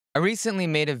I recently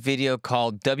made a video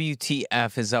called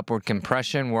WTF is upward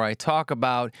compression, where I talk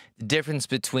about the difference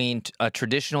between a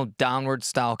traditional downward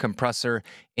style compressor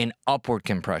and upward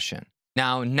compression.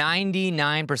 Now,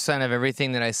 99% of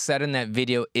everything that I said in that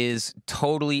video is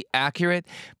totally accurate,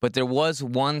 but there was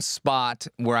one spot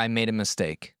where I made a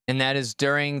mistake. And that is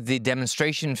during the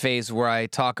demonstration phase where I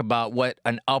talk about what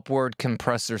an upward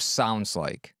compressor sounds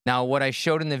like. Now, what I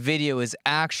showed in the video is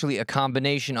actually a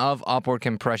combination of upward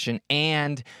compression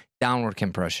and downward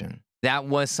compression. That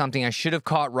was something I should have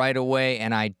caught right away,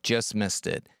 and I just missed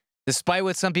it. Despite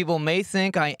what some people may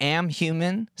think, I am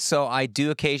human, so I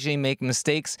do occasionally make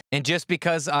mistakes. And just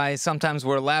because I sometimes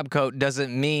wear a lab coat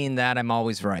doesn't mean that I'm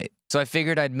always right. So I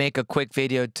figured I'd make a quick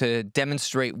video to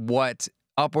demonstrate what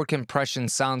upward compression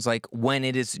sounds like when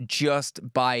it is just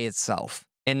by itself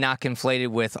and not conflated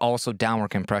with also downward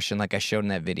compression like I showed in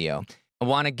that video. I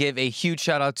want to give a huge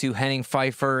shout out to Henning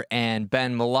Pfeiffer and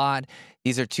Ben Mellott.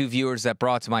 These are two viewers that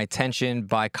brought to my attention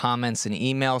by comments and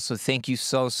emails. So thank you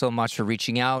so much for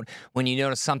reaching out when you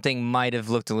notice something might have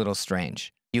looked a little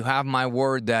strange. You have my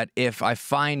word that if I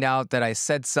find out that I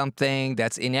said something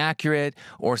that's inaccurate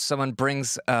or someone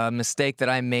brings a mistake that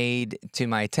I made to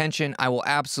my attention, I will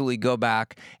absolutely go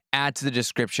back, add to the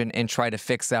description, and try to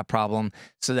fix that problem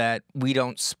so that we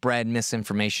don't spread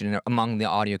misinformation among the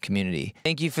audio community.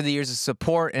 Thank you for the years of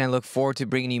support, and I look forward to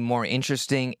bringing you more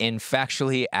interesting and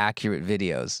factually accurate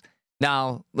videos.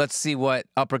 Now, let's see what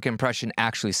upward compression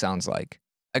actually sounds like.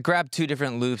 I grabbed two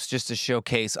different loops just to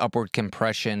showcase upward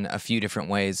compression a few different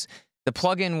ways. The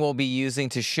plugin we'll be using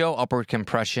to show upward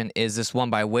compression is this one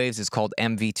by Waves. It's called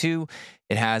MV2.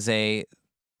 It has a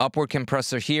upward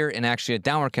compressor here and actually a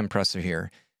downward compressor here.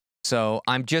 So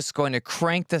I'm just going to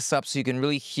crank this up so you can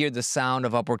really hear the sound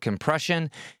of upward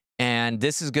compression. And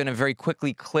this is going to very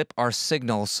quickly clip our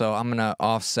signal. So I'm going to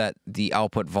offset the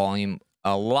output volume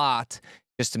a lot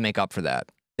just to make up for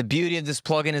that. The beauty of this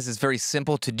plugin is it's very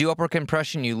simple to do upward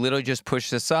compression. You literally just push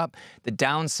this up. The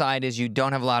downside is you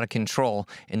don't have a lot of control.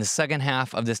 In the second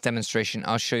half of this demonstration,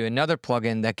 I'll show you another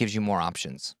plugin that gives you more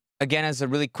options. Again, as a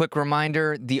really quick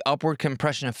reminder, the upward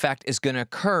compression effect is going to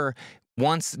occur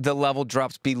once the level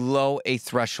drops below a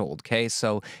threshold, okay?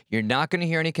 So you're not going to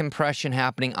hear any compression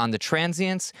happening on the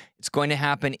transients. It's going to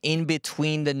happen in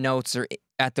between the notes or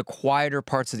at the quieter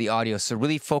parts of the audio. So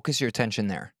really focus your attention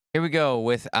there. Here we go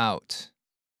without.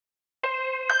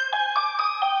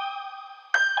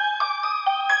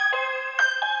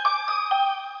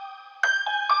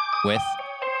 With.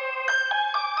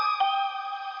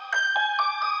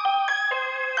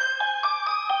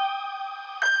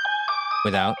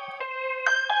 Without.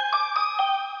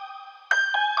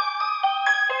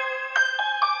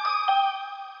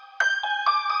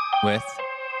 With.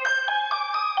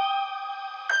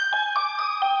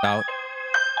 Without.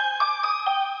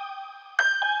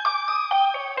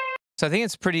 So I think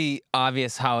it's pretty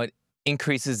obvious how it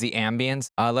increases the ambience.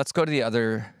 Let's go to the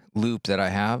other loop that I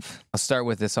have. I'll start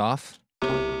with this off.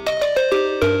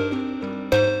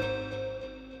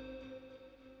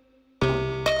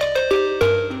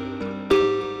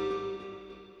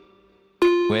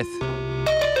 With.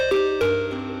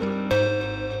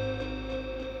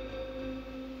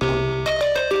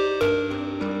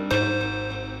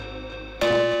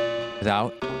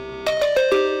 Without.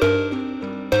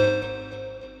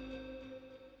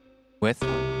 With.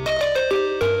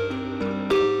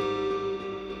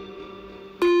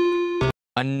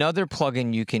 Another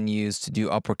plugin you can use to do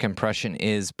upward compression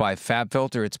is by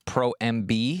FabFilter. It's Pro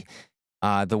MB.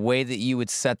 The way that you would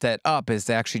set that up is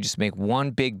to actually just make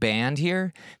one big band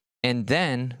here. And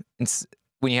then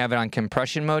when you have it on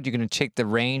compression mode, you're going to take the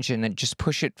range and then just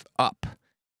push it up.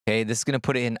 Okay, this is going to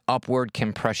put it in upward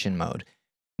compression mode.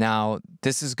 Now,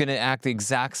 this is going to act the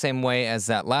exact same way as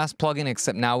that last plugin,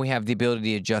 except now we have the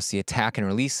ability to adjust the attack and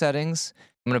release settings.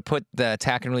 I'm going to put the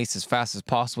attack and release as fast as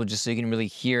possible just so you can really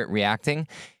hear it reacting.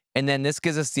 And then this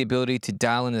gives us the ability to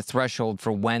dial in the threshold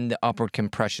for when the upward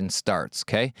compression starts,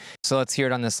 okay? So let's hear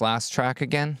it on this last track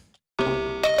again.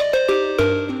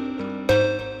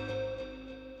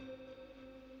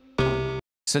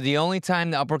 So the only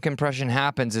time the upward compression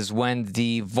happens is when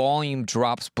the volume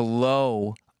drops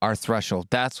below our threshold.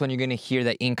 That's when you're going to hear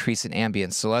that increase in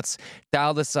ambience. So let's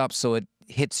dial this up so it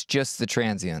hits just the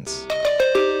transients.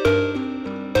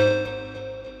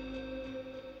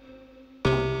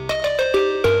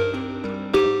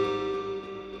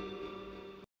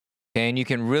 Okay, and you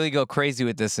can really go crazy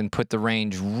with this and put the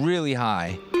range really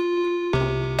high.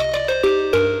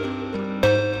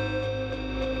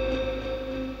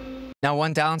 Now,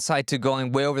 one downside to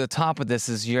going way over the top of this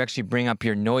is you actually bring up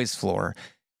your noise floor.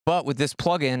 But with this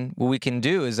plugin, what we can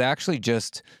do is actually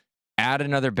just add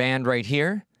another band right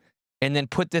here. and then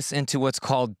put this into what's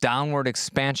called downward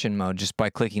expansion mode just by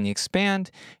clicking the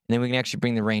expand, and then we can actually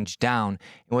bring the range down.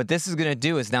 And what this is going to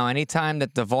do is now anytime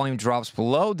that the volume drops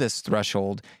below this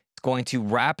threshold, it's going to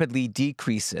rapidly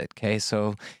decrease it, okay?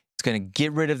 So it's going to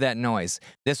get rid of that noise.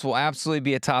 This will absolutely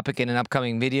be a topic in an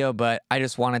upcoming video, but I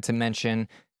just wanted to mention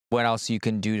what else you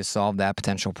can do to solve that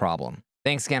potential problem.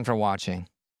 Thanks again for watching.